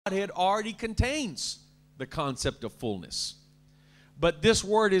Godhead already contains the concept of fullness. But this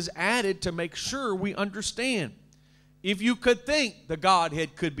word is added to make sure we understand. If you could think the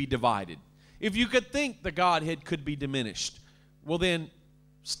Godhead could be divided, if you could think the Godhead could be diminished, well then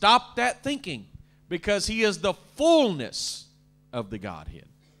stop that thinking, because He is the fullness of the Godhead.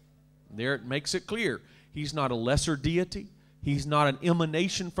 There it makes it clear. He's not a lesser deity. He's not an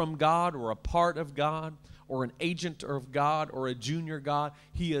emanation from God or a part of God or an agent of God or a junior God.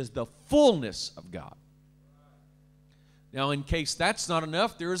 He is the fullness of God. Now, in case that's not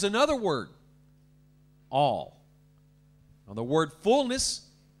enough, there is another word, all. Now, the word fullness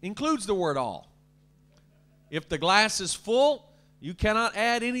includes the word all. If the glass is full, you cannot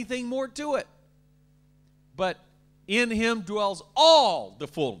add anything more to it. But in Him dwells all the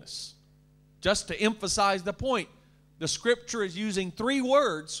fullness. Just to emphasize the point, the Scripture is using three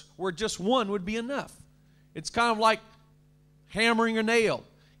words where just one would be enough. It's kind of like hammering a nail.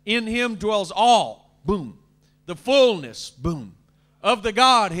 In Him dwells all, boom. The fullness, boom. Of the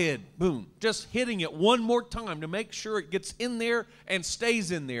Godhead, boom. Just hitting it one more time to make sure it gets in there and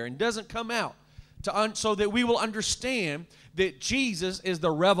stays in there and doesn't come out. So that we will understand that Jesus is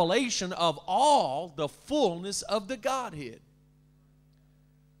the revelation of all the fullness of the Godhead.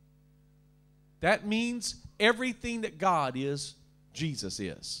 That means everything that God is, Jesus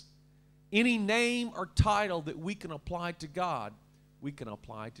is. Any name or title that we can apply to God, we can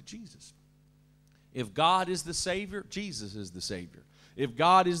apply to Jesus. If God is the Savior, Jesus is the Savior. If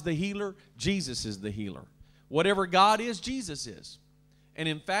God is the healer, Jesus is the healer. Whatever God is, Jesus is. And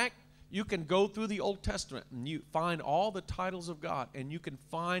in fact, you can go through the Old Testament and you find all the titles of God, and you can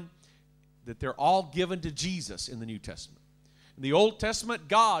find that they're all given to Jesus in the New Testament. In the Old Testament,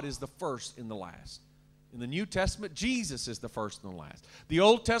 God is the first and the last. In the New Testament, Jesus is the first and the last. The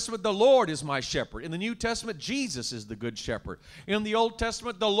Old Testament, the Lord is my shepherd. In the New Testament, Jesus is the good shepherd. In the Old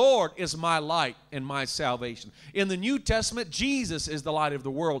Testament, the Lord is my light and my salvation. In the New Testament, Jesus is the light of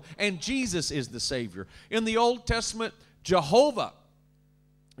the world, and Jesus is the Savior. In the Old Testament, Jehovah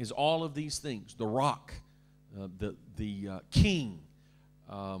is all of these things. The rock, the king,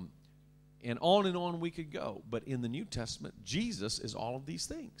 and on we could go. But in the New Testament, Jesus is all of these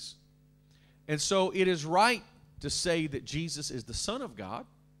things. And so it is right to say that Jesus is the Son of God.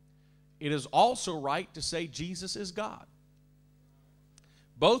 It is also right to say Jesus is God.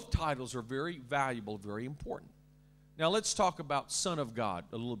 Both titles are very valuable, very important. Now let's talk about Son of God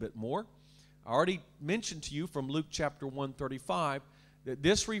a little bit more. I already mentioned to you from Luke chapter 1:35 that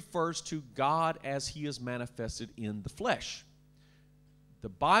this refers to God as He is manifested in the flesh. The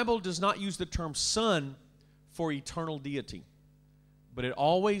Bible does not use the term Son for eternal deity, but it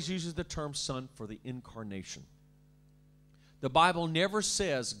always uses the term Son for the incarnation. The Bible never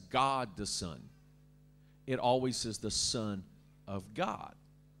says God the Son. It always says the Son of God.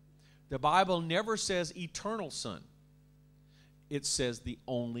 The Bible never says eternal Son. It says the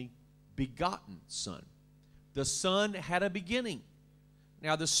only begotten Son. The Son had a beginning.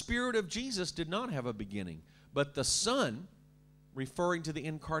 Now, the Spirit of Jesus did not have a beginning, but the Son, referring to the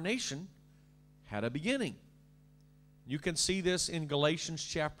incarnation, had a beginning. You can see this in Galatians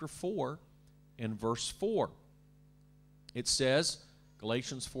chapter 4 and verse 4. It says,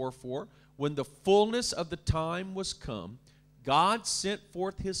 Galatians 4:4, when the fullness of the time was come, God sent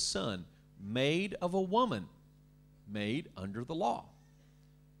forth His Son, made of a woman, made under the law.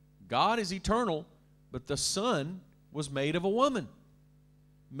 God is eternal, but the Son was made of a woman,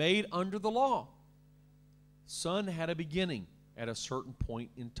 made under the law. Son had a beginning at a certain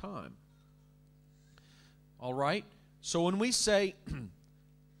point in time. All right? So when we say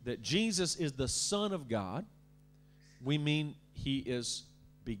that Jesus is the Son of God, we mean He is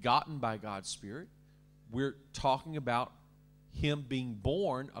begotten by God's Spirit. We're talking about Him being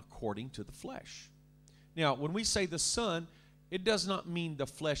born according to the flesh. Now, when we say the Son, it does not mean the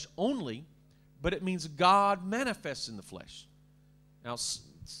flesh only, but it means God manifests in the flesh. Now,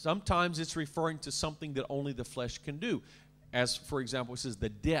 sometimes it's referring to something that only the flesh can do. As, for example, it says the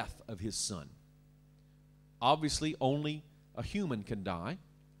death of His Son. Obviously, only a human can die.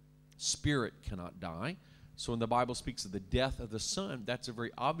 Spirit cannot die. So when the Bible speaks of the death of the Son, that's a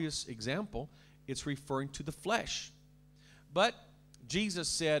very obvious example. It's referring to the flesh. But Jesus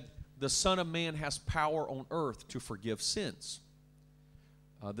said, the Son of Man has power on earth to forgive sins.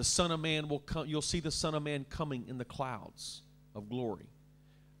 The Son of Man will come. You'll see the Son of Man coming in the clouds of glory.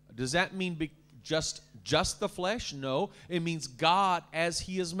 Does that mean just the flesh? No. It means God as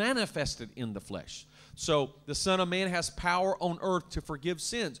He is manifested in the flesh. So the Son of Man has power on earth to forgive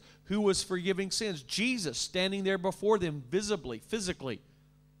sins. Who was forgiving sins? Jesus, standing there before them visibly, physically.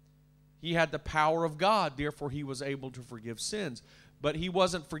 He had the power of God, therefore He was able to forgive sins. But he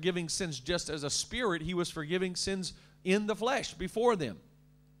wasn't forgiving sins just as a spirit. He was forgiving sins in the flesh before them.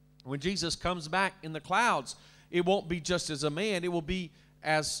 When Jesus comes back in the clouds, it won't be just as a man. It will be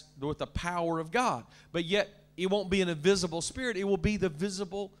as with the power of God. But yet, it won't be an invisible spirit. It will be the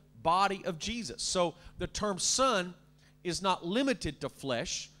visible body of Jesus. So the term son is not limited to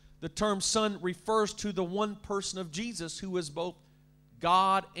flesh. The term son refers to the one person of Jesus who is both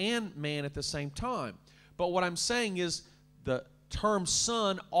God and man at the same time. But what I'm saying is the term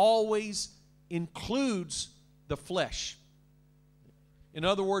son always includes the flesh. In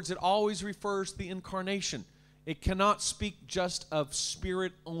other words, it always refers to the incarnation. It cannot speak just of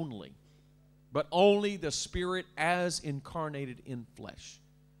spirit only, but only the spirit as incarnated in flesh.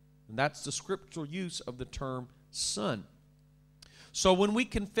 And that's the scriptural use of the term son. So when we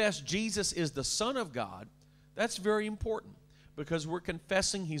confess Jesus is the Son of God, that's very important because we're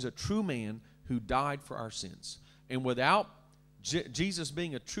confessing he's a true man who died for our sins. And without Jesus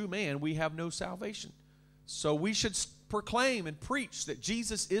being a true man, we have no salvation. So we should proclaim and preach that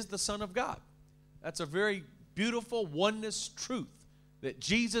Jesus is the Son of God. That's a very beautiful oneness truth, that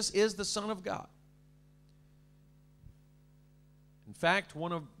Jesus is the Son of God. In fact,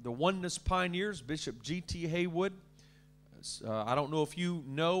 one of the oneness pioneers, Bishop G.T. Haywood, I don't know if you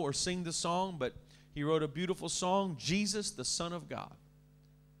know or sing the song, but he wrote a beautiful song, Jesus, the Son of God.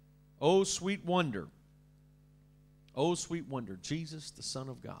 Oh, sweet wonder. Oh, sweet wonder, Jesus, the Son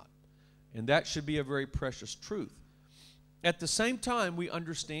of God. And that should be a very precious truth. At the same time, we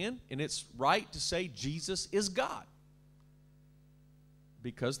understand, and it's right to say Jesus is God,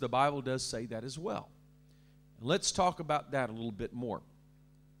 because the Bible does say that as well. And let's talk about that a little bit more.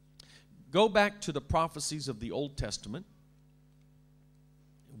 Go back to the prophecies of the Old Testament.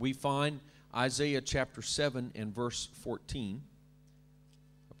 We find Isaiah chapter 7 and verse 14,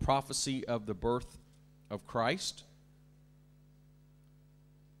 a prophecy of the birth of Christ.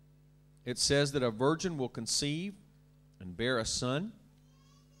 It says that a virgin will conceive and bear a son,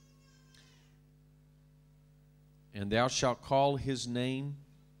 and thou shalt call his name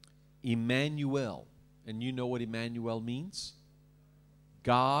Emmanuel. And you know what Emmanuel means?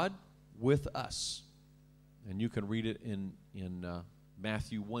 God with us. And you can read it in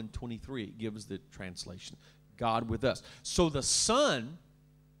Matthew 1:23. It gives the translation, God with us. So the Son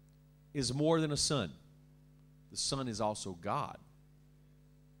is more than a son. The Son is also God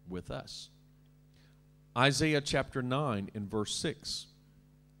with us. Isaiah chapter 9 and verse 6.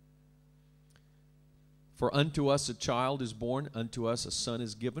 For unto us a child is born, unto us a son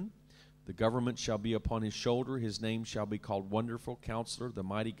is given. The government shall be upon his shoulder. His name shall be called Wonderful Counselor, the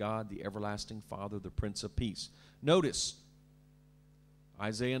Mighty God, the Everlasting Father, the Prince of Peace. Notice,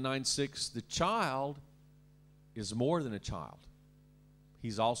 Isaiah 9:6, the child is more than a child.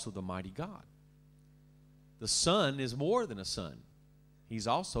 He's also the mighty God. The Son is more than a son. He's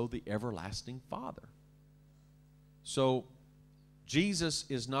also the everlasting Father. So, Jesus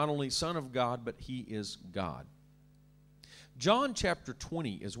is not only Son of God, but he is God. John chapter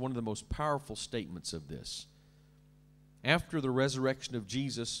 20 is one of the most powerful statements of this. After the resurrection of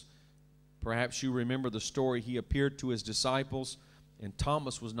Jesus, perhaps you remember the story, he appeared to his disciples, and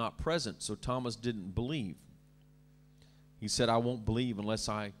Thomas was not present, so Thomas didn't believe. He said, I won't believe unless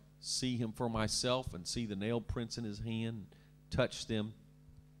I see him for myself and see the nail prints in his hand, touch them.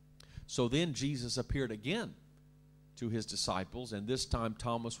 So then Jesus appeared again to his disciples, and this time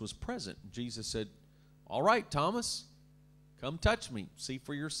Thomas was present. Jesus said, all right, Thomas, come touch me, see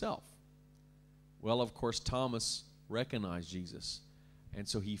for yourself. Well, of course, Thomas recognized Jesus, and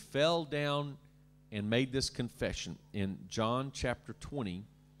so he fell down and made this confession in John chapter 20,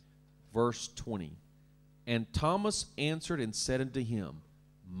 verse 20. And Thomas answered and said unto him,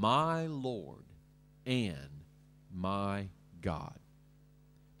 my Lord and my God.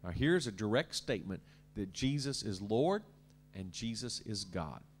 Now here's a direct statement that Jesus is Lord and Jesus is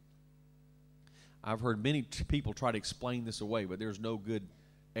God. I've heard many people try to explain this away, but there's no good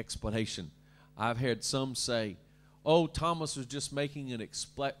explanation. I've heard some say, oh, Thomas was just making an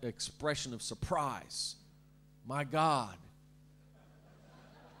expression of surprise. My God.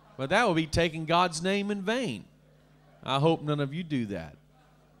 But that would be taking God's name in vain. I hope none of you do that.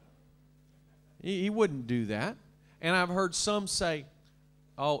 He wouldn't do that. And I've heard some say,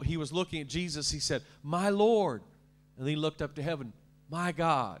 oh, he was looking at Jesus. He said, my Lord. And he looked up to heaven, my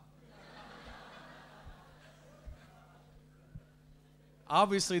God.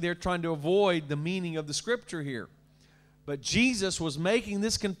 Obviously, they're trying to avoid the meaning of the scripture here. But Jesus was making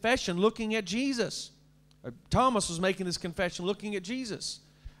this confession looking at Jesus. Thomas was making this confession looking at Jesus.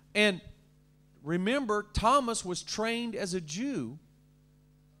 And remember, Thomas was trained as a Jew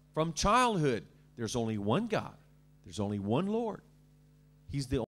from childhood. There's only one God. There's only one Lord. He's the